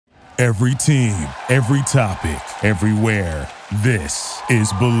Every team, every topic, everywhere. This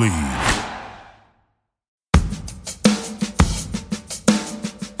is Believe.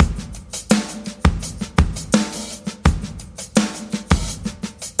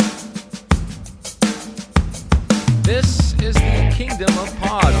 This is the Kingdom of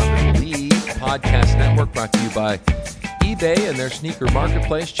Pod on the Believe Podcast Network, brought to you by eBay and their sneaker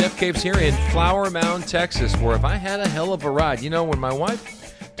marketplace. Jeff Caves here in Flower Mound, Texas, where if I had a hell of a ride, when my wife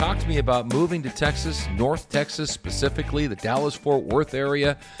talked to me about moving to Texas, North Texas specifically, the Dallas-Fort Worth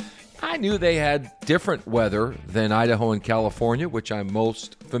area, I knew they had different weather than Idaho and California, which I'm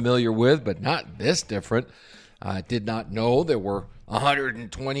most familiar with, but not this different. I did not know there were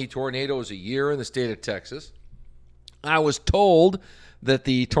 120 tornadoes a year in the state of Texas. I was told that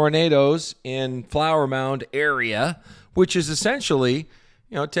the tornadoes in Flower Mound area, which is essentially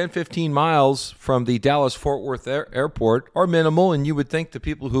 10, 15 miles from the Dallas-Fort Worth airport, are minimal, and you would think the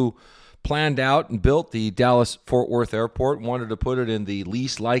people who planned out and built the Dallas-Fort Worth airport wanted to put it in the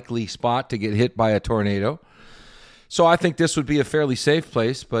least likely spot to get hit by a tornado. So I think this would be a fairly safe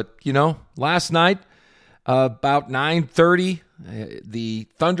place. But, last night, about 9:30, the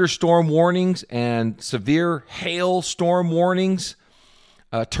thunderstorm warnings and severe hailstorm warnings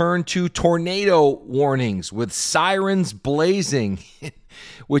turned to tornado warnings with sirens blazing,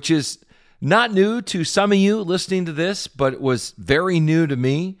 which is not new to some of you listening to this, but it was very new to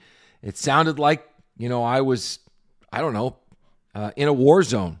me. It sounded like, I was, in a war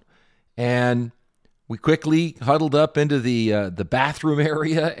zone. And we quickly huddled up into the bathroom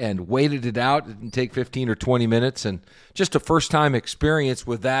area and waited it out. It didn't take 15 or 20 minutes. And just a first-time experience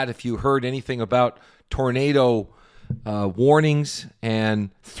with that. If you heard anything about tornado warnings and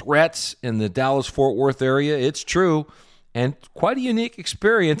threats in the Dallas-Fort Worth area, it's true. And quite a unique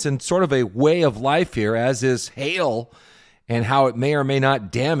experience and sort of a way of life here, as is hail and how it may or may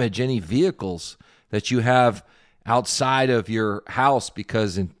not damage any vehicles that you have outside of your house,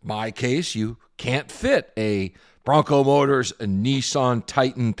 because in my case, you can't fit a Bronco Motors, a Nissan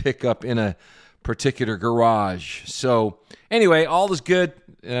Titan pickup in a particular garage. So anyway, all is good.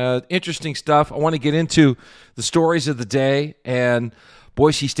 Interesting stuff. I want to get into the stories of the day and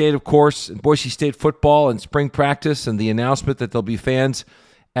Boise State, of course, and Boise State football and spring practice and the announcement that there'll be fans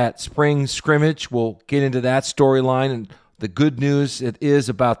at spring scrimmage. We'll get into that storyline and the good news it is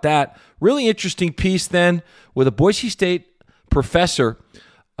about that. Really interesting piece then with a Boise State professor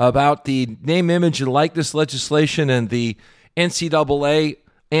about the name, image, and likeness legislation and the NCAA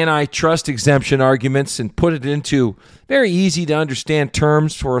antitrust exemption arguments, and put it into very easy to understand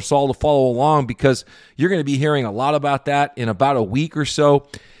terms for us all to follow along, because you're going to be hearing a lot about that in about a week or so.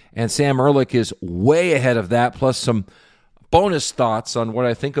 And Sam Ehrlich is way ahead of that, plus some bonus thoughts on what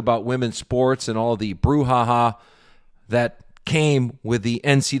I think about women's sports and all the brouhaha that came with the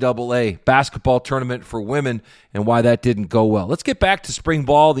NCAA basketball tournament for women and why that didn't go well. Let's get back to spring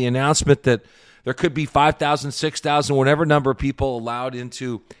ball, the announcement that there could be 5,000, 6,000, whatever number of people allowed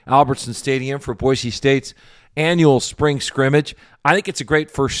into Albertson Stadium for Boise State's annual spring scrimmage. I think it's a great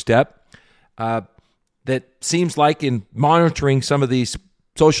first step. That seems like, in monitoring some of these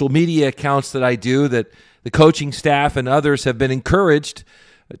social media accounts that I do, that the coaching staff and others have been encouraged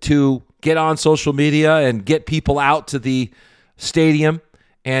to get on social media and get people out to the stadium.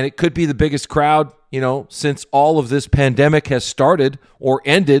 And it could be the biggest crowd, since all of this pandemic has started or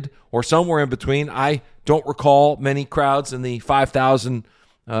ended or somewhere in between. I don't recall many crowds in the 5,000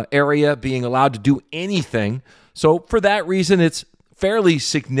 area being allowed to do anything. So for that reason, it's fairly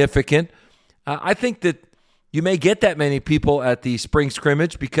significant. I think that you may get that many people at the spring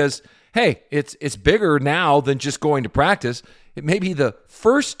scrimmage because, hey, it's bigger now than just going to practice. It may be the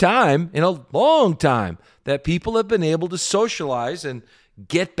first time in a long time that people have been able to socialize and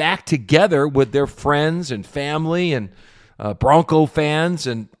get back together with their friends and family and Bronco fans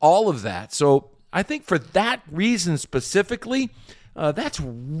and all of that. So I think for that reason specifically, that's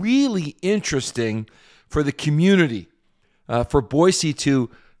really interesting for the community, for Boise to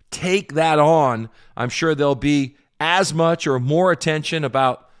take that on. I'm sure there'll be as much or more attention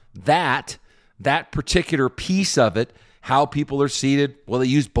about that particular piece of it, how people are seated. Well, they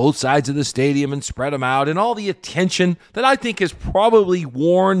use both sides of the stadium and spread them out, and all the attention that I think is probably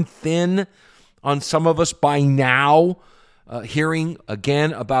worn thin on some of us by now, hearing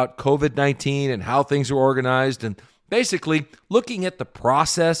again about COVID-19 and how things are organized, and basically looking at the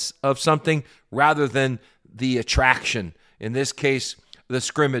process of something rather than the attraction, in this case, the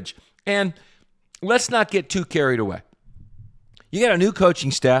scrimmage. And let's not get too carried away. You got a new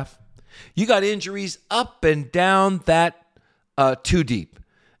coaching staff. You got injuries up and down that too deep.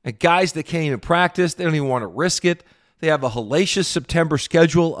 And guys that can't even practice, they don't even want to risk it. They have a hellacious September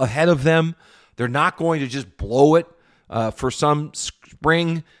schedule ahead of them. They're not going to just blow it for some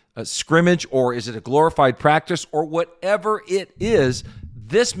spring scrimmage, or is it a glorified practice, or whatever it is.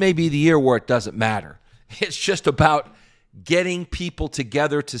 This may be the year where it doesn't matter. It's just about getting people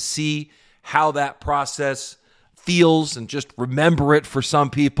together to see how that process feels and just remember it for some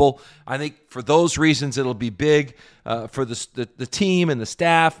people. I think for those reasons, it'll be big for the team and the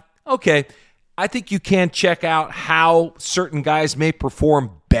staff. Okay, I think you can check out how certain guys may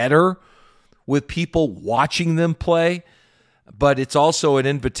perform better with people watching them play, but it's also an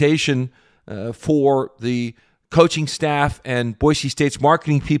invitation for the coaching staff and Boise State's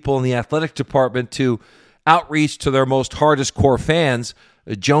marketing people in the athletic department to outreach to their most hardest core fans,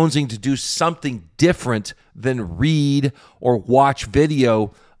 jonesing to do something different than read or watch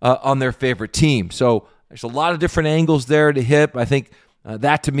video on their favorite team. So there's a lot of different angles there to hit. I think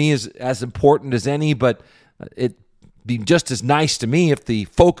that to me is as important as any, but it'd be just as nice to me if the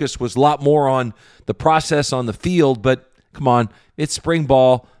focus was a lot more on the process on the field. But come on, it's spring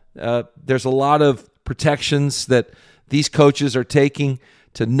ball. There's a lot of protections that these coaches are taking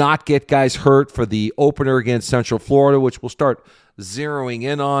to not get guys hurt for the opener against Central Florida, which we'll start zeroing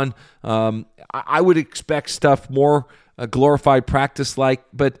in on. I would expect stuff more glorified practice-like,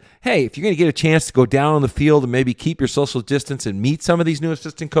 but hey, if you're going to get a chance to go down on the field and maybe keep your social distance and meet some of these new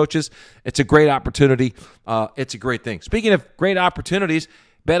assistant coaches, it's a great opportunity. It's a great thing. Speaking of great opportunities,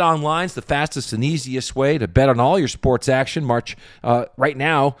 BetOnline's the fastest and easiest way to bet on all your sports action. March right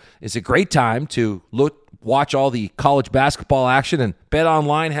now is a great time to watch all the college basketball action, and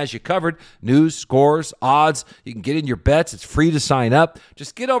BetOnline has you covered. News, scores, odds. You can get in your bets. It's free to sign up.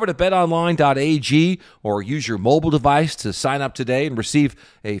 Just get over to betonline.ag or use your mobile device to sign up today and receive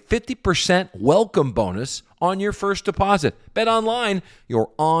a 50% welcome bonus on your first deposit. BetOnline, your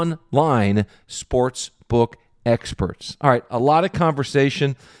online sportsbook experts. All right, a lot of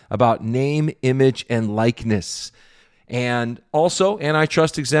conversation about name, image, and likeness, and also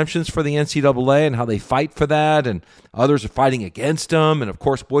antitrust exemptions for the NCAA and how they fight for that, and others are fighting against them. And of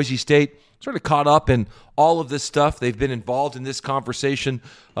course, Boise State sort of caught up in all of this stuff. They've been involved in this conversation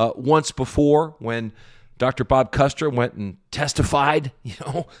once before when Dr. Bob Custer went and testified,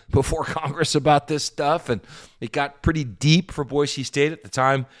 before Congress about this stuff, and it got pretty deep for Boise State at the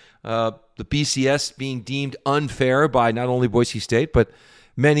time. The BCS being deemed unfair by not only Boise State, but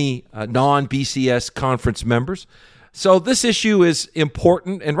many non-BCS conference members. So this issue is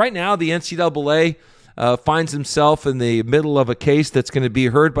important, and right now the NCAA finds himself in the middle of a case that's going to be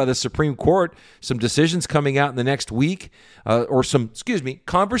heard by the Supreme Court. Some decisions coming out in the next week,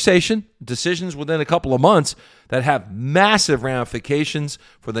 conversation, decisions within a couple of months that have massive ramifications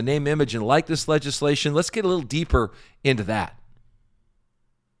for the name, image, and likeness legislation. Let's get a little deeper into that.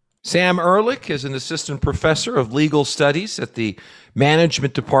 Sam Ehrlich is an assistant professor of legal studies at the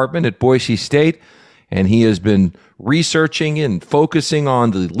management department at Boise State, and he has been researching and focusing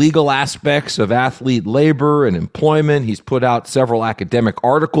on the legal aspects of athlete labor and employment. He's put out several academic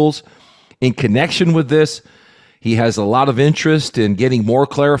articles in connection with this. He has a lot of interest in getting more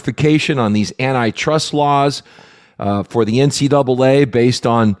clarification on these antitrust laws for the NCAA based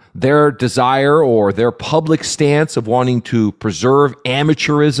on their desire or their public stance of wanting to preserve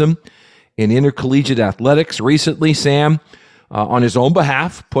amateurism in intercollegiate athletics. Recently, Sam, on his own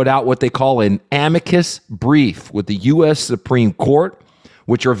behalf, put out what they call an amicus brief with the U.S. Supreme Court,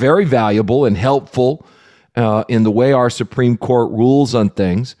 which are very valuable and helpful in the way our Supreme Court rules on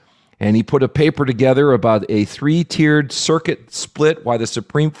things. And he put a paper together about a 3-tiered circuit split, why the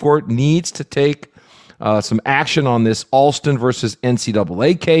Supreme Court needs to take some action on this Alston versus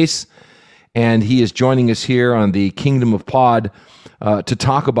NCAA case. And he is joining us here on the Kingdom of Pod to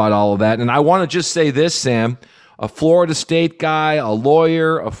talk about all of that. And I want to just say this, Sam, a Florida State guy, a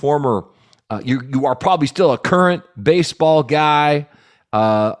lawyer, a former, you are probably still a current baseball guy,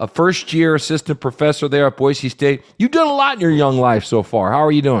 a first-year assistant professor there at Boise State. You've done a lot in your young life so far. How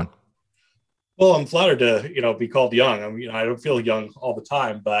are you doing? Well, I'm flattered to, be called young. I don't feel young all the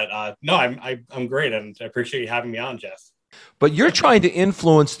time, but no, I'm great, and I appreciate you having me on, Jeff. But you're trying to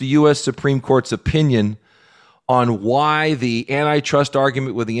influence the U.S. Supreme Court's opinion on why the antitrust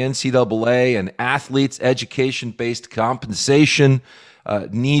argument with the NCAA and athletes' education-based compensation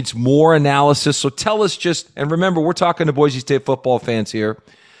needs more analysis. So tell us and remember, we're talking to Boise State football fans here,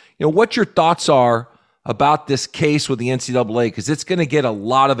 what your thoughts are about this case with the NCAA, because it's going to get a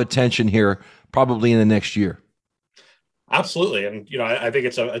lot of attention here probably in the next year. Absolutely. And, I think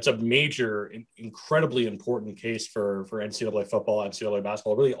it's a major, incredibly important case for NCAA football, NCAA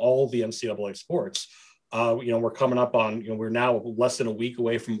basketball, really all the NCAA sports. We're coming up on, we're now less than a week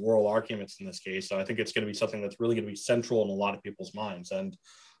away from oral arguments in this case. So I think it's going to be something that's really going to be central in a lot of people's minds. And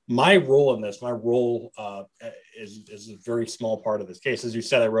my role in this, is a very small part of this case. As you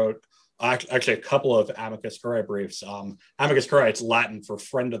said, I wrote actually a couple of amicus curiae briefs. Amicus curiae, it's Latin for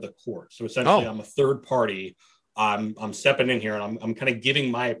friend of the court. So essentially, I'm a third party. I'm stepping in here and I'm kind of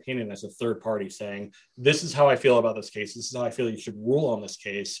giving my opinion as a third party, saying, this is how I feel about this case. This is how I feel you should rule on this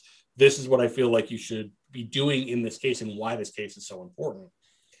case. This is what I feel like you should be doing in this case and why this case is so important.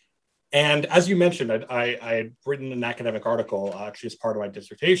 And as you mentioned, I had written an academic article, actually as part of my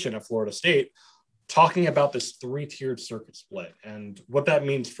dissertation at Florida State, talking about this three-tiered circuit split. And what that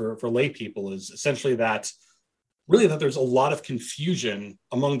means for lay people is essentially that there's a lot of confusion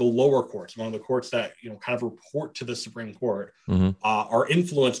among the lower courts, among the courts that kind of report to the Supreme Court, are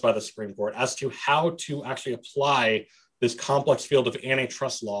influenced by the Supreme Court as to how to actually apply this complex field of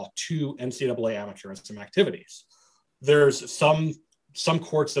antitrust law to NCAA amateurism activities. There's some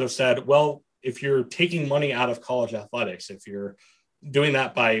courts that have said, well, if you're taking money out of college athletics, if you're doing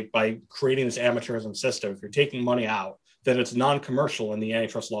that by creating this amateurism system, if you're taking money out, then it's non-commercial and the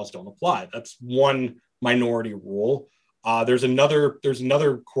antitrust laws don't apply. That's one minority rule. There's another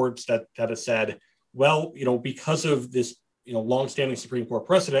courts that has said, well, because of this, longstanding Supreme Court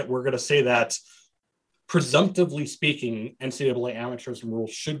precedent, we're going to say that presumptively speaking, NCAA amateurism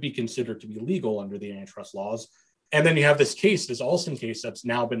rules should be considered to be legal under the antitrust laws. And then you have this case, this Alston case that's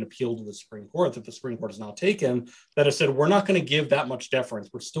now been appealed to the Supreme Court, that the Supreme Court has now taken, that has said, we're not going to give that much deference.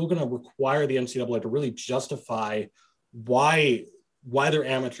 We're still going to require the NCAA to really justify why their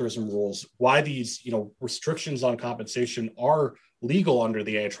amateurism rules, why these, restrictions on compensation are legal under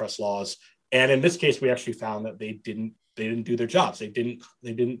the antitrust laws. And in this case, we actually found that they didn't do their jobs. They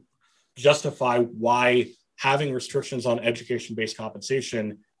didn't justify why having restrictions on education-based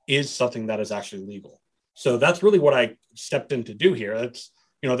compensation is something that is actually legal. So that's really what I stepped in to do here. It's,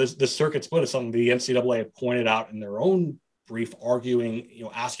 this circuit split is something the NCAA had pointed out in their own brief, arguing,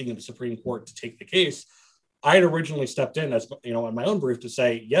 asking the Supreme Court to take the case. I had originally stepped in as, in my own brief to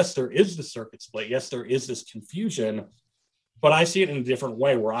say, yes, there is the circuit split. Yes, there is this confusion, but I see it in a different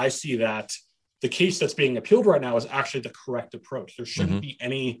way, where I see that the case that's being appealed right now is actually the correct approach. There shouldn't be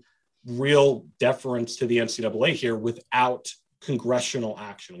any real deference to the NCAA here without congressional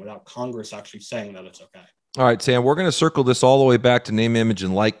action, without Congress actually saying that it's okay. All right, Sam, we're going to circle this all the way back to name, image,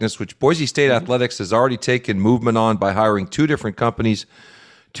 and likeness, which Boise State Athletics has already taken movement on by hiring two different companies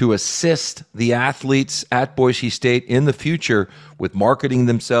to assist the athletes at Boise State in the future with marketing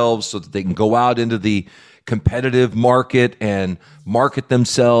themselves so that they can go out into the competitive market and market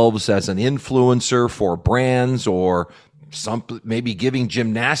themselves as an influencer for brands, or maybe giving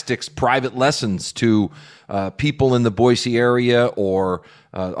gymnastics private lessons to people in the Boise area, or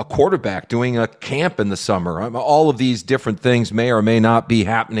a quarterback doing a camp in the summer. All of these different things may or may not be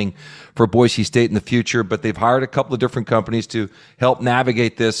happening for Boise State in the future, but they've hired a couple of different companies to help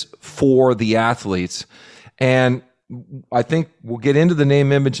navigate this for the athletes. And I think we'll get into the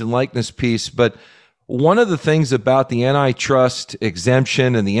name, image, and likeness piece, but one of the things about the antitrust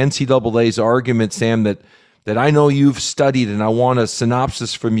exemption and the NCAA's argument, Sam, that I know you've studied, and I want a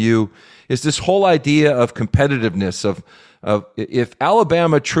synopsis from you, is this whole idea of competitiveness, of if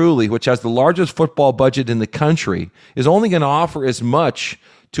Alabama truly, which has the largest football budget in the country, is only going to offer as much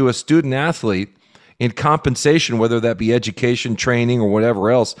to a student athlete in compensation, whether that be education, training, or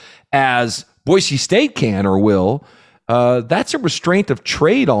whatever else, as Boise State can or will, that's a restraint of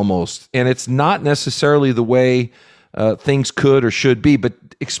trade almost, and it's not necessarily the way things could or should be. But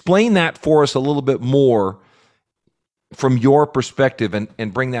explain that for us a little bit more from your perspective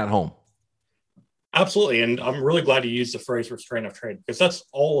and bring that home. Absolutely. And I'm really glad you used the phrase restraint of trade, because that's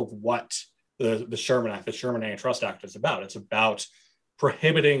all of what the Sherman Act, the Sherman Antitrust Act is about. It's about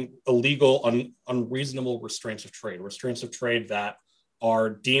prohibiting illegal, unreasonable restraints of trade that are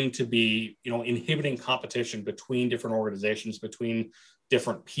deemed to be, inhibiting competition between different organizations, between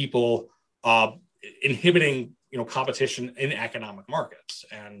different people, inhibiting, competition in economic markets.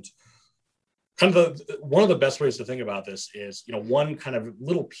 And kind of one of the best ways to think about this is, one kind of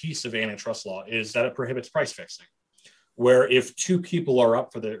little piece of antitrust law is that it prohibits price fixing, where if two people are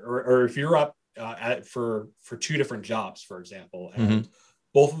up for or if you're up for two different jobs, for example, and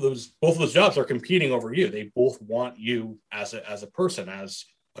both of those jobs are competing over you. They both want you as a person, as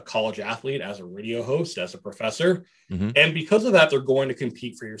a college athlete, as a radio host, as a professor. And because of that, they're going to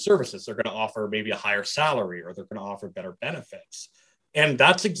compete for your services. They're going to offer maybe a higher salary, or they're going to offer better benefits. And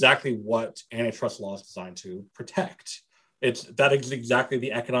that's exactly what antitrust law is designed to protect. That is exactly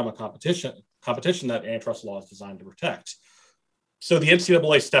the economic competition that antitrust law is designed to protect. So the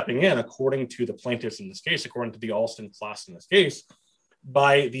NCAA stepping in, according to the plaintiffs in this case, according to the Alston class in this case,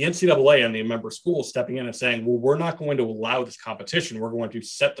 by the NCAA and the member schools stepping in and saying, well, we're not going to allow this competition. We're going to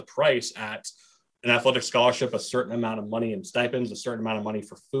set the price at an athletic scholarship, a certain amount of money in stipends, a certain amount of money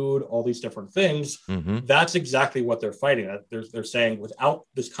for food, all these different things. Mm-hmm. That's exactly what they're fighting. They're saying without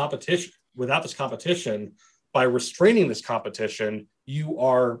this competition, by restraining this competition, you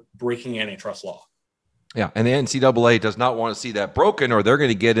are breaking antitrust law. Yeah, and the NCAA does not want to see that broken, or they're going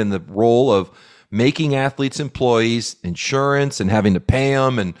to get in the role of making athletes employees, insurance, and having to pay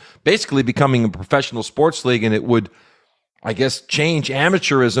them, and basically becoming a professional sports league, and it would, I guess, change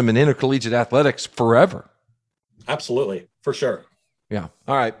amateurism and intercollegiate athletics forever. Absolutely, for sure. Yeah.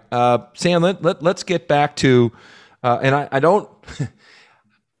 All right, Sam. Let's get back to, and I don't.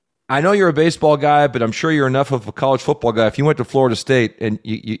 I know you're a baseball guy, but I'm sure you're enough of a college football guy. If you went to Florida State and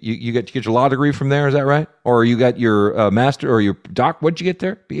you get your law degree from there, is that right? Or you got your master or your doc? What'd you get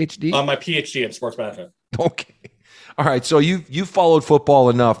there? PhD? My PhD in sports management. Okay. All right. So you've followed football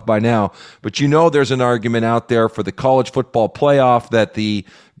enough by now, but you know there's an argument out there for the college football playoff that the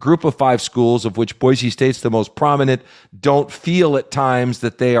group of 5 schools, of which Boise State's the most prominent, don't feel at times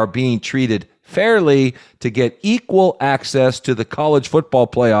that they are being treated fairly to get equal access to the college football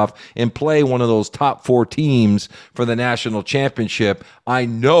playoff and play one of those top 4 teams for the national championship. I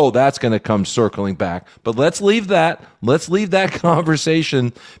know that's going to come circling back, but let's leave that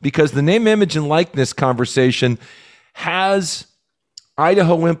conversation, because the name, image, and likeness conversation has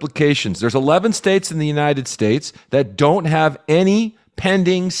Idaho implications. There's 11 states in the United States that don't have any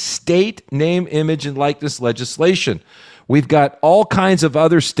pending state name, image, and likeness legislation. We've got all kinds of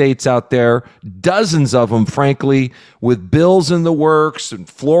other states out there, dozens of them, frankly, with bills in the works, and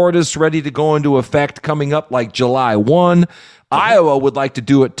Florida's ready to go into effect coming up like July 1. Iowa would like to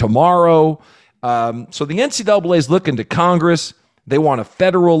do it tomorrow. So the NCAA is looking to Congress. They want a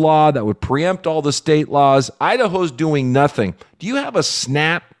federal law that would preempt all the state laws. Idaho's doing nothing. Do you have a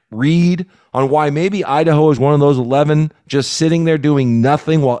snap read on why maybe Idaho is one of those 11 just sitting there doing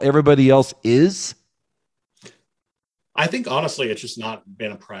nothing while everybody else is? I think, honestly, it's just not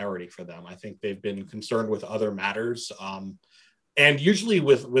been a priority for them. I think they've been concerned with other matters. And usually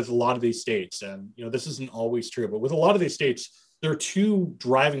with a lot of these states, and this isn't always true, but with a lot of these states, there are 2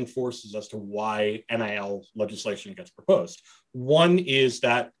 driving forces as to why NIL legislation gets proposed. One is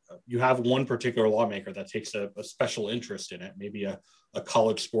that you have one particular lawmaker that takes a special interest in it, maybe a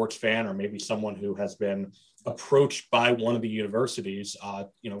college sports fan, or maybe someone who has been approached by one of the universities,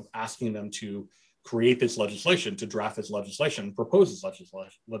 asking them to create this legislation, to draft this legislation, propose this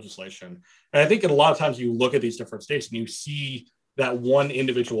legislation. And I think a lot of times you look at these different states and you see that one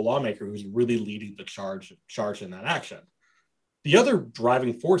individual lawmaker who's really leading the charge in that action. The other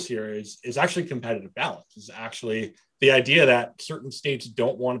driving force here is actually competitive balance, is actually the idea that certain states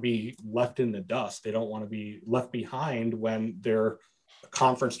don't want to be left in the dust. They don't want to be left behind when their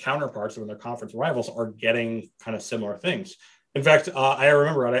conference counterparts or when their conference rivals are getting kind of similar things. In fact, I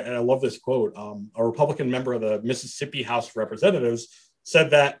remember, and I love this quote, a Republican member of the Mississippi House of Representatives said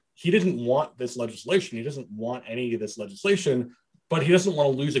that he didn't want this legislation. He doesn't want any of this legislation, but he doesn't want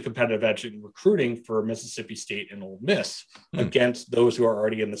to lose a competitive edge in recruiting for Mississippi State and Ole Miss against those who are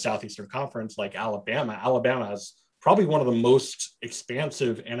already in the Southeastern Conference, like Alabama. Alabama has probably one of the most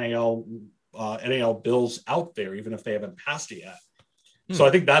expansive NIL bills out there, even if they haven't passed it yet. So I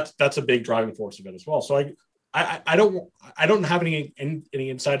think that's a big driving force of it as well. So I don't have any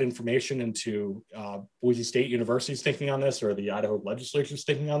inside information into Boise State University's thinking on this or the Idaho legislature's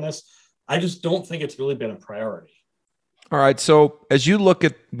thinking on this. I just don't think it's really been a priority. All right. So as you look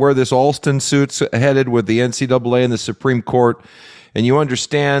at where this Alston suit's headed with the NCAA and the Supreme Court, and you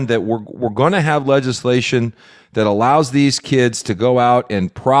understand that we're going to have legislation that allows these kids to go out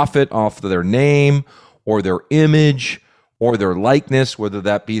and profit off their name or their image or their likeness, whether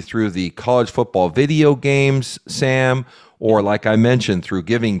that be through the college football video games, Sam, or like I mentioned, through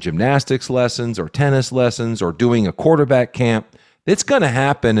giving gymnastics lessons or tennis lessons or doing a quarterback camp. It's going to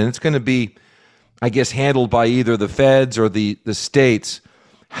happen, and it's going to be, I guess, handled by either the feds or the states.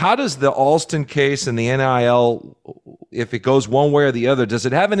 How does the Alston case and the NIL, if it goes one way or the other, does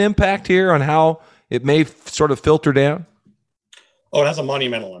it have an impact here on how it may sort of filter down? Oh, it has a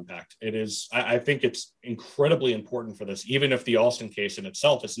monumental impact. It is. I think it's incredibly important for this, even if the Alston case in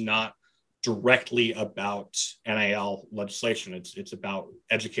itself is not directly about NIL legislation. It's about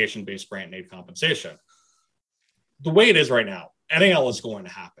education-based grant and aid compensation. The way it is right now, NIL is going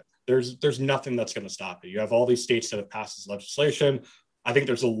to happen. There's nothing that's going to stop it. You have all these states that have passed this legislation. I think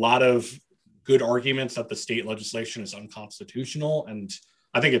there's a lot of good arguments that the state legislation is unconstitutional, and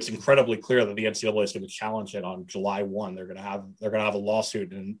I think it's incredibly clear that the NCAA is going to challenge it on July 1. They're going to have a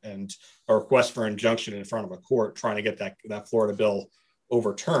lawsuit and a request for injunction in front of a court trying to get that Florida bill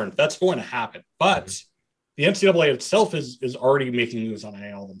overturned. That's going to happen. But the NCAA itself is already making news on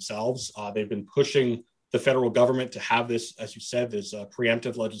NIL themselves. They've been pushing the federal government to have this, as you said, this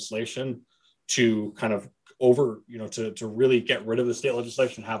preemptive legislation to kind of to really get rid of the state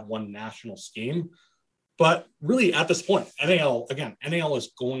legislation, have one national scheme. But really, at this point, NIL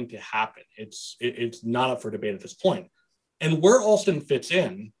is going to happen. It's not up for debate at this point. And where Alston fits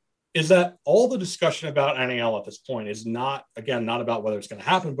in is that all the discussion about NIL at this point is not about whether it's going to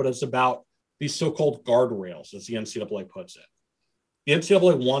happen, but it's about these so-called guardrails, as the NCAA puts it. The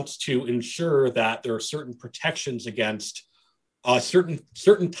NCAA wants to ensure that there are certain protections against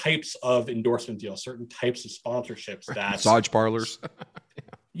certain types of endorsement deals, certain types of sponsorships that massage parlors.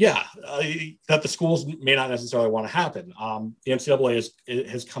 That the schools may not necessarily want to happen. The NCAA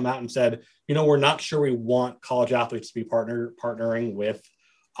has come out and said, we're not sure we want college athletes to be partnering with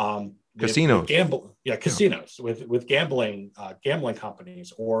casinos, casinos, with gambling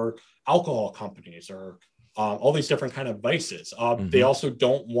companies or alcohol companies or all these different kind of vices. They also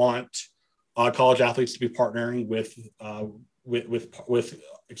don't want college athletes to be partnering with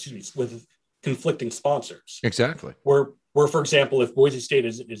conflicting sponsors. Exactly. Where, for example, if Boise State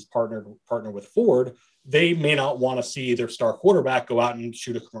is partnered with Ford, they may not want to see their star quarterback go out and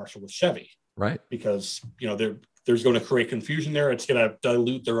shoot a commercial with Chevy, right? Because there's going to create confusion there. It's going to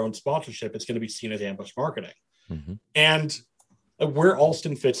dilute their own sponsorship. It's going to be seen as ambush marketing. Mm-hmm. And where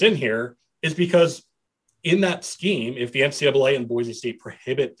Alston fits in here is because in that scheme, if the NCAA and Boise State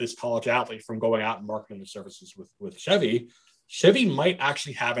prohibit this college athlete from going out and marketing their services with Chevy might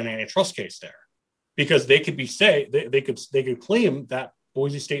actually have an antitrust case there. Because they could they could claim that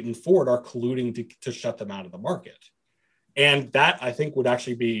Boise State and Ford are colluding to shut them out of the market, and that I think would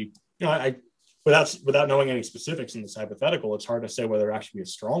actually be, without knowing any specifics in this hypothetical, it's hard to say whether it actually be a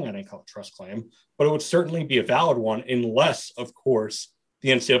strong antitrust claim, but it would certainly be a valid one, unless, of course, the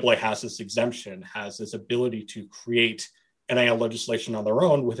NCAA has this exemption, has this ability to create NIL legislation on their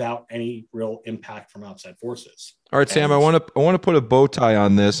own without any real impact from outside forces. All right, Sam, I want to put a bow tie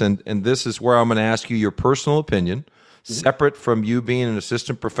on this, and this is where I'm going to ask you your personal opinion, separate from you being an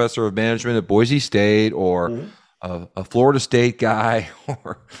assistant professor of management at Boise State or a Florida State guy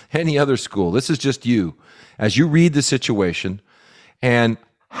or any other school. This is just you, as you read the situation and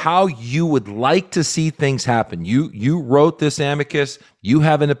how you would like to see things happen. You wrote this amicus. You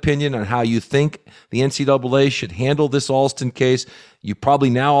have an opinion on how you think the NCAA should handle this Alston case. You probably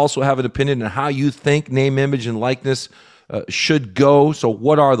now also have an opinion on how you think name, image, and likeness should go. So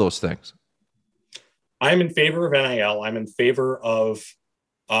what are those things? I'm in favor of NIL. I'm in favor of,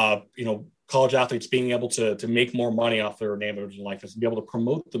 college athletes being able to make more money off their name, image, and likeness and be able to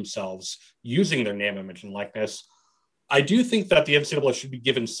promote themselves using their name, image, and likeness. I do think that the NCAA should be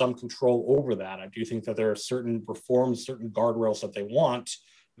given some control over that. I do think that there are certain reforms, certain guardrails that they want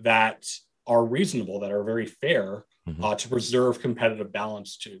that are reasonable, that are very fair to preserve competitive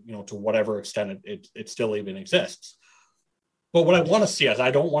balance to whatever extent it still even exists. But what I want to see is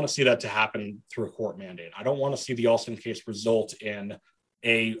I don't want to see that to happen through a court mandate. I don't want to see the Alston case result in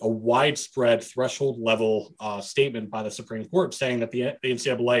a widespread threshold level statement by the Supreme Court saying that the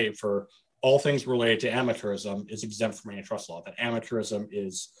NCAA for all things related to amateurism is exempt from antitrust law, that amateurism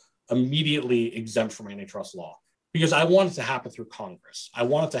is immediately exempt from antitrust law. Because I want it to happen through Congress. I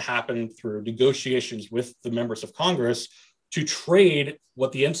want it to happen through negotiations with the members of Congress to trade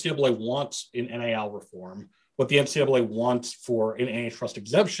what the NCAA wants in NIL reform, what the NCAA wants for an antitrust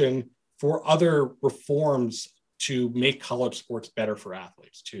exemption, for other reforms to make college sports better for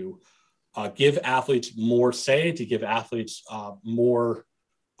athletes, to give athletes more say, to give athletes more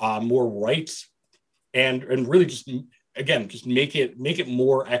rights, and really just make it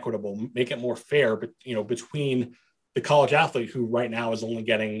more equitable, make it more fair, but between the college athlete who right now is only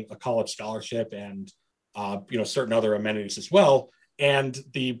getting a college scholarship and certain other amenities as well, and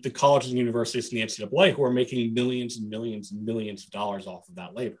the colleges and universities in the NCAA who are making millions and millions and millions of dollars off of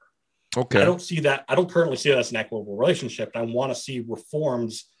that labor. Okay, I don't currently see that as an equitable relationship. I want to see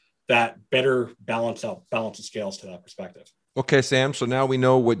reforms that better balance the scales to that perspective. Okay, Sam, so now we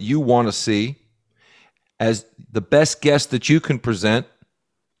know what you want to see. As the best guess that you can present,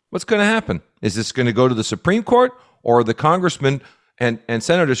 what's going to happen? Is this going to go to the Supreme Court, or the congressmen and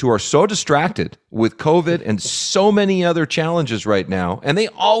senators who are so distracted with COVID and so many other challenges right now, and they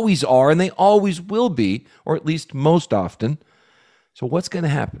always are and they always will be, or at least most often. So what's going to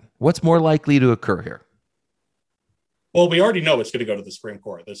happen? What's more likely to occur here? Well, we already know it's going to go to the Supreme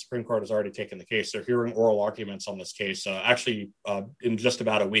Court. The Supreme Court has already taken the case. They're hearing oral arguments on this case, in just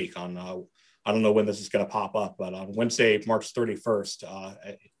about a week. On I don't know when this is going to pop up, but on Wednesday, March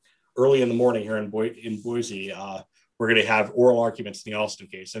 31st, early in the morning here in Boise, we're going to have oral arguments in the Alston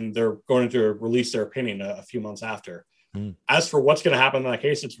case, and they're going to release their opinion a few months after. As for what's going to happen in that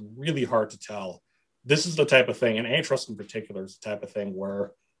case, it's really hard to tell. This is the type of thing, and antitrust in particular is the type of thing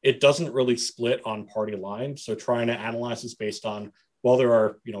where it doesn't really split on party lines. So trying to analyze this based on, well, there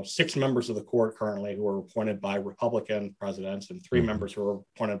are 6 members of the court currently who are appointed by Republican presidents and 3 members who are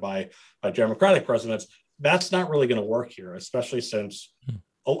appointed by Democratic presidents. That's not really going to work here, especially since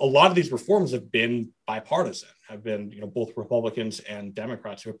a lot of these reforms have been bipartisan, have been both Republicans and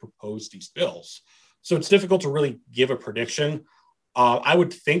Democrats who have proposed these bills. So it's difficult to really give a prediction. I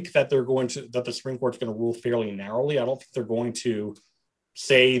would think that that the Supreme Court's going to rule fairly narrowly. I don't think they're going to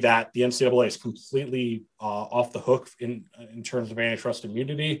say that the NCAA is completely off the hook in terms of antitrust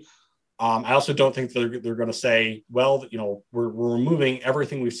immunity. I also don't think they're going to say, well, we're removing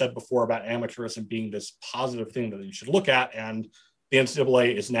everything we've said before about amateurism being this positive thing that you should look at, and the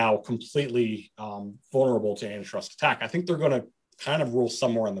NCAA is now completely vulnerable to antitrust attack. I think they're going to kind of rule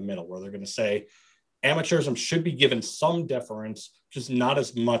somewhere in the middle, where they're going to say amateurism should be given some deference, just not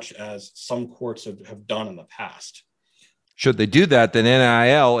as much as some courts have done in the past. Should they do that, then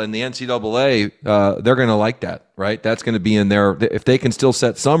NIL and the NCAA, they're going to like that, right? That's going to be in there. If they can still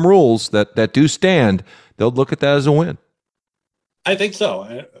set some rules that do stand, they'll look at that as a win. I think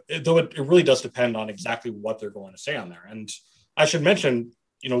so, though it really does depend on exactly what they're going to say on there. And I should mention,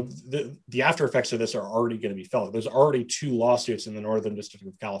 the after effects of this are already going to be felt. There's already 2 lawsuits in the Northern District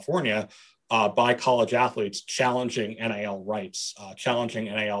of California by college athletes challenging NIL rights, challenging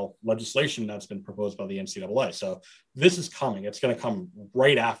NIL legislation that's been proposed by the NCAA. So this is coming. It's going to come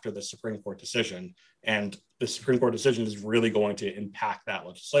right after the Supreme Court decision. And the Supreme Court decision is really going to impact that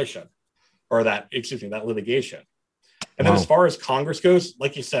legislation, or that litigation. And then as far as Congress goes,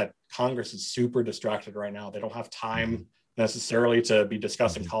 like you said, Congress is super distracted right now. They don't have time necessarily to be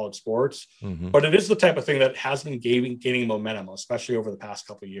discussing college sports, but it is the type of thing that has been gaining momentum, especially over the past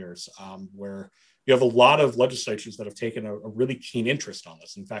couple of years, where you have a lot of legislatures that have taken a really keen interest on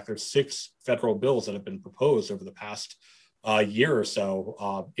this. In fact, there's 6 federal bills that have been proposed over the past year or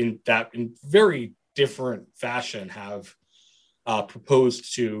so in very different fashion have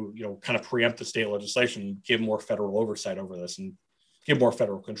proposed to, kind of preempt the state legislation, give more federal oversight over this, and give more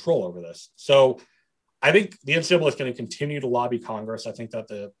federal control over this. So I think the NCAA is going to continue to lobby Congress. I think that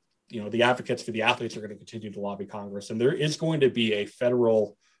the advocates for the athletes are going to continue to lobby Congress, and there is going to be a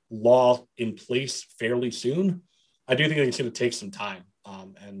federal law in place fairly soon. I do think it's going to take some time,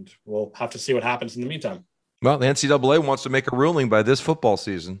 and we'll have to see what happens in the meantime. Well, the NCAA wants to make a ruling by this football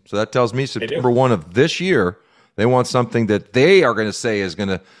season, so that tells me September 1 of this year, they want something that they are going to say is going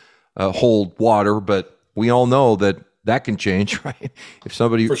to hold water, but we all know that can change, right? If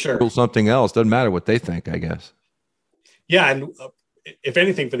somebody rules something else, doesn't matter what they think, I guess. Yeah, and if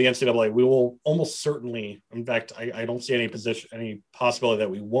anything, for the NCAA, we will almost certainly, in fact, I don't see any possibility that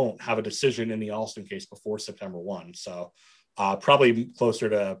we won't have a decision in the Alston case before September 1. So probably closer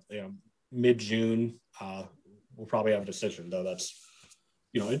to mid-June, we'll probably have a decision, though that's,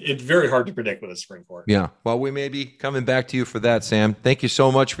 it's very hard to predict with the Supreme Court. Yeah, well, we may be coming back to you for that, Sam. Thank you so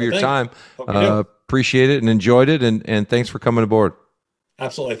much for your time. Appreciate it and enjoyed it, and thanks for coming aboard.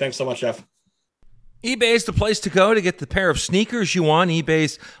 Absolutely. Thanks so much, Jeff. eBay is the place to go to get the pair of sneakers you want.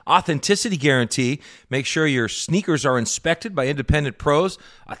 eBay's authenticity guarantee makes sure your sneakers are inspected by independent pros,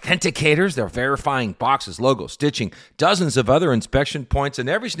 authenticators. They're verifying boxes, logos, stitching, dozens of other inspection points, and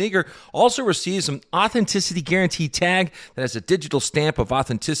every sneaker also receives an authenticity guarantee tag that has a digital stamp of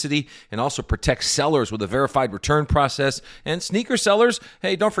authenticity and also protects sellers with a verified return process. And sneaker sellers,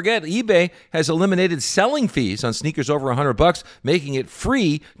 hey, don't forget, eBay has eliminated selling fees on sneakers over $100, making it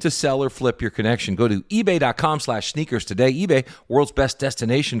free to sell or flip your connection. Go to ebay.com/sneakers today. eBay, world's best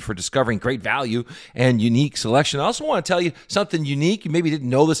destination for discovering great value and unique selection. I also want to tell you something unique. You maybe didn't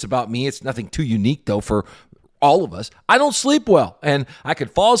know this about me. It's nothing too unique, though, for all of us. I don't sleep well, and I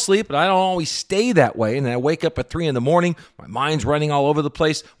could fall asleep, but I don't always stay that way. And then I wake up at 3 a.m. My mind's running all over the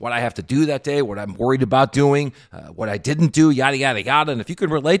place, what I have to do that day, what I'm worried about doing, what I didn't do, yada, yada, yada. And if you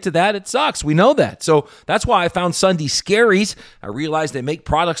can relate to that, it sucks. We know that. So that's why I found Sunday Scaries. I realized they make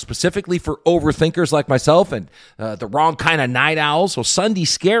products specifically for overthinkers like myself and the wrong kind of night owls. So Sunday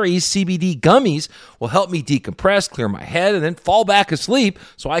Scaries CBD gummies will help me decompress, clear my head, and then fall back asleep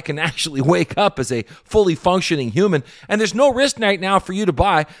so I can actually wake up as a fully functioning functioning human. And there's no risk right now for you to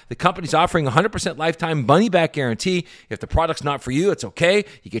buy. The company's offering 100% lifetime money-back guarantee. If the product's not for you, it's okay.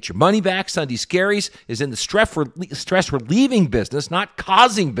 You get your money back. Sunday Scaries is in the stress-relieving business, not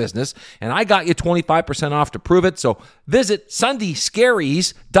causing business. And I got you 25% off to prove it. So visit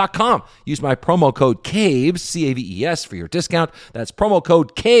SundayScaries.com. Use my promo code CAVES, C-A-V-E-S, for your discount. That's promo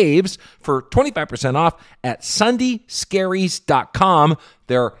code CAVES for 25% off at SundayScaries.com.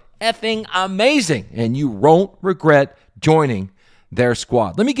 They're effing amazing, and you won't regret joining their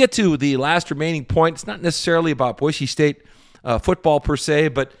squad. Let me get to the last remaining point. It's not necessarily about Boise State football per se,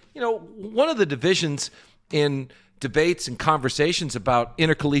 but one of the divisions in debates and conversations about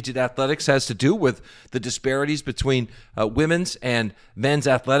intercollegiate athletics has to do with the disparities between women's and men's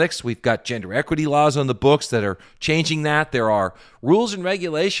athletics. We've got gender equity laws on the books that are changing that. There are rules and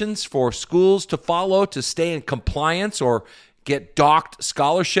regulations for schools to follow to stay in compliance or get docked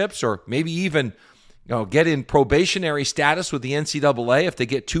scholarships, or maybe even get in probationary status with the NCAA if they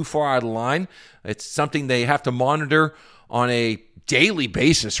get too far out of line. It's something they have to monitor on a daily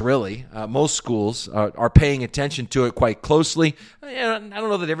basis, really. Most schools are paying attention to it quite closely. I don't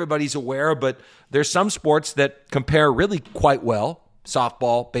know that everybody's aware, but there's some sports that compare really quite well: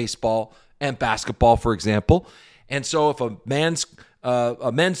 softball, baseball, and basketball, for example. And so if the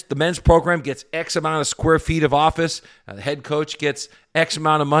men's program gets X amount of square feet of office, the head coach gets X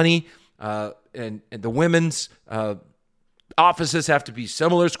amount of money, and the women's offices have to be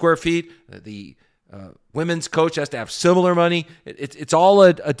similar square feet. The women's coach has to have similar money. It's all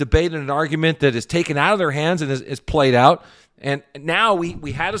a debate and an argument that is taken out of their hands and is played out. And now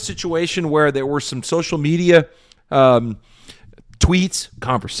we had a situation where there were some social media tweets,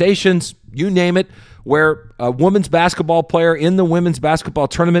 conversations, you name it, where a women's basketball player in the women's basketball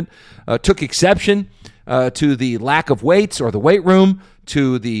tournament took exception to the lack of weights or the weight room,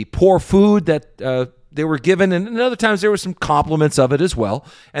 to the poor food that they were given, and other times there were some compliments of it as well.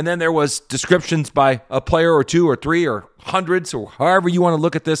 And then there was descriptions by a player or two or three or hundreds, or however you want to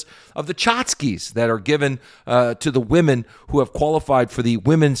look at this, of the tchotchkes that are given to the women who have qualified for the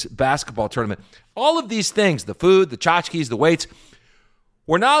women's basketball tournament. All of these things, the food, the tchotchkes, the weights,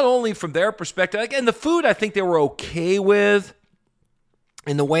 were not only from their perspective. Again, the food I think they were okay with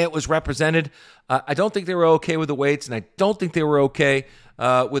in the way it was represented. I don't think they were okay with the weights, and I don't think they were okay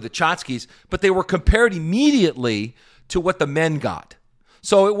with the tchotchkes, but they were compared immediately to what the men got.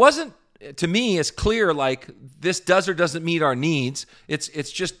 So it wasn't, to me, as clear like this does or doesn't meet our needs.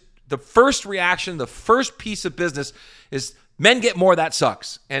 It's just the first reaction, the first piece of business is men get more, that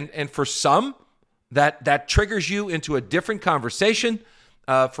sucks. And for some, that triggers you into a different conversation.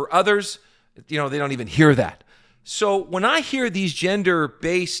 For others, they don't even hear that. So when I hear these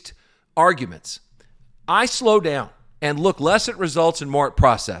gender-based arguments, I slow down and look less at results and more at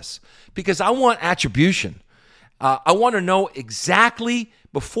process, because I want attribution. I want to know exactly,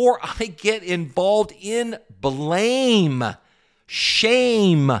 before I get involved in blame,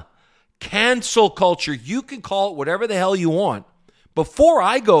 shame, cancel culture. You can call it whatever the hell you want. Before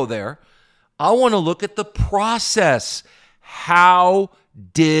I go there, I want to look at the process. How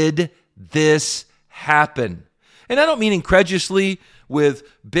did this happen? And I don't mean incredulously with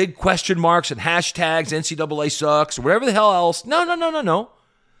big question marks and hashtags, NCAA sucks, or whatever the hell else. No.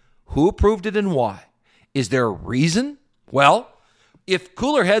 Who approved it and why? Is there a reason? Well, if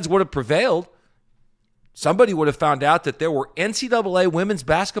cooler heads would have prevailed, somebody would have found out that there were NCAA women's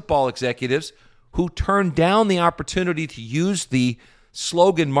basketball executives who turned down the opportunity to use the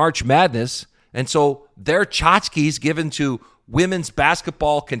slogan March Madness, and so their tchotchkes given to women's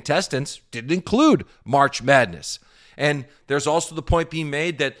basketball contestants didn't include March Madness. And there's also the point being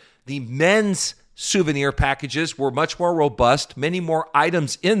made that the men's souvenir packages were much more robust, many more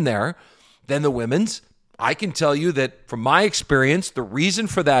items in there than the women's. I can tell you that from my experience, the reason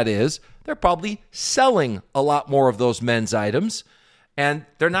for that is they're probably selling a lot more of those men's items, and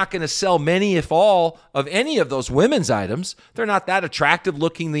they're not going to sell many, if all, of any of those women's items. They're not that attractive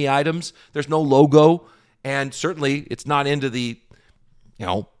looking, the items. There's no logo, and certainly it's not into the,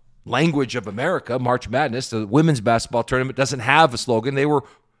 language of America. March Madness, the women's basketball tournament, doesn't have a slogan. They were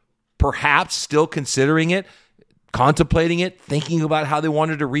perhaps still considering it, contemplating it, thinking about how they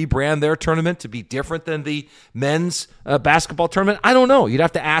wanted to rebrand their tournament to be different than the men's basketball tournament. I don't know. You'd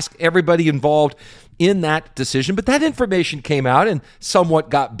have to ask everybody involved in that decision. But that information came out and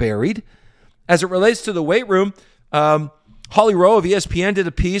somewhat got buried. As it relates to the weight room, Holly Rowe of ESPN did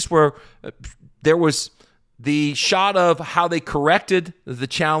a piece where there was the shot of how they corrected the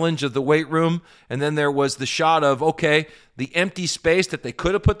challenge of the weight room, and then there was the shot of, okay, the empty space that they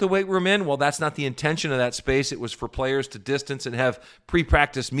could have put the weight room in. Well, that's not the intention of that space. It was for players to distance and have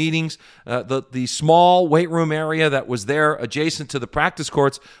pre-practice meetings. The small weight room area that was there adjacent to the practice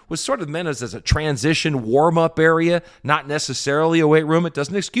courts was sort of meant as a transition warm-up area, not necessarily a weight room. It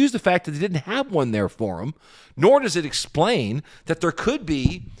doesn't excuse the fact that they didn't have one there for them, nor does it explain that there could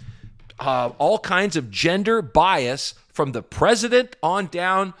be all kinds of gender bias from the president on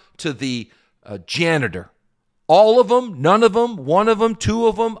down to the janitor. All of them, none of them, one of them, two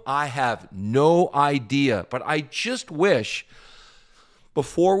of them, I have no idea. But I just wish,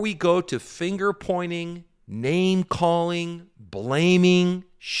 before we go to finger pointing, name calling, blaming,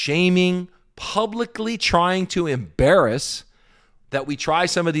 shaming, publicly trying to embarrass, that we try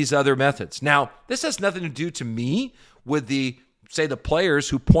some of these other methods. Now, this has nothing to do to me with the players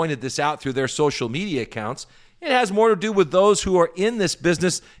who pointed this out through their social media accounts. It has more to do with those who are in this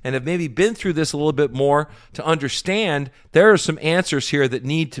business and have maybe been through this a little bit more to understand there are some answers here that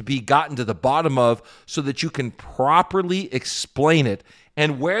need to be gotten to the bottom of so that you can properly explain it.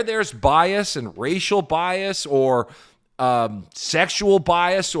 And where there's bias and racial bias or sexual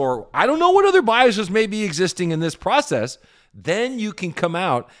bias, or I don't know what other biases may be existing in this process, then you can come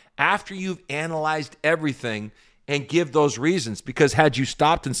out after you've analyzed everything and give those reasons. Because had you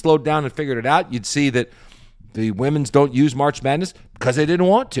stopped and slowed down and figured it out, you'd see that the women's don't use March Madness because they didn't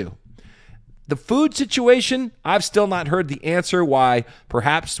want to. The food situation, I've still not heard the answer why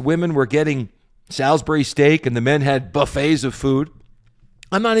perhaps women were getting Salisbury steak and the men had buffets of food.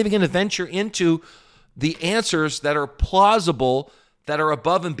 I'm not even going to venture into the answers that are plausible, that are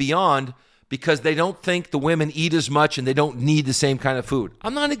above and beyond, because they don't think the women eat as much and they don't need the same kind of food.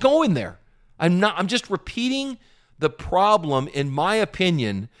 I'm not going there. I'm just repeating the problem, in my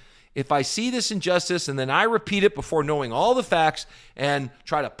opinion. If I see this injustice and then I repeat it before knowing all the facts and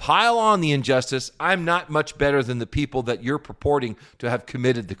try to pile on the injustice, I'm not much better than the people that you're purporting to have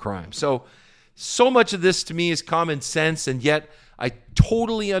committed the crime. So much of this to me is common sense, and yet I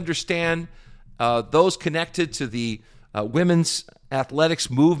totally understand those connected to the women's athletics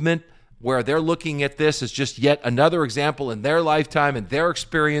movement, where they're looking at this as just yet another example in their lifetime and their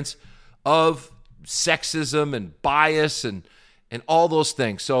experience of sexism and bias and all those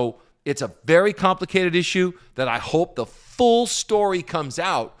things. So it's a very complicated issue that I hope the full story comes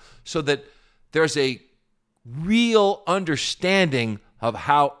out so that there's a real understanding of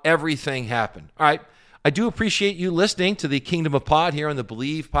how everything happened. All right. I do appreciate you listening to the Kingdom of Pod here on the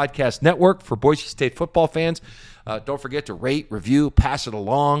Believe Podcast Network for Boise State football fans. Don't forget to rate, review, pass it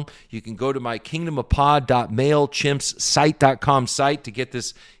along. You can go to my kingdomofpod.mailchimpssite.com site to get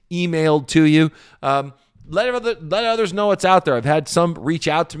this emailed to you. Let others know it's out there. I've had some reach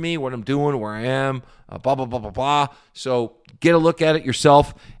out to me, what I'm doing, where I am, blah, blah, blah, blah, blah. So get a look at it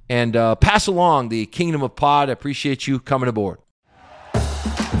yourself and pass along the Kingdom of Pod. I appreciate you coming aboard.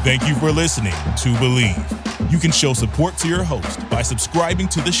 Thank you for listening to Believe. You can show support to your host by subscribing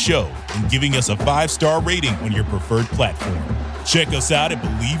to the show and giving us a 5-star rating on your preferred platform. Check us out at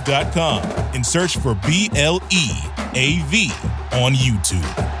Believe.com and search for BLEAV on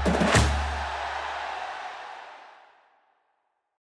YouTube.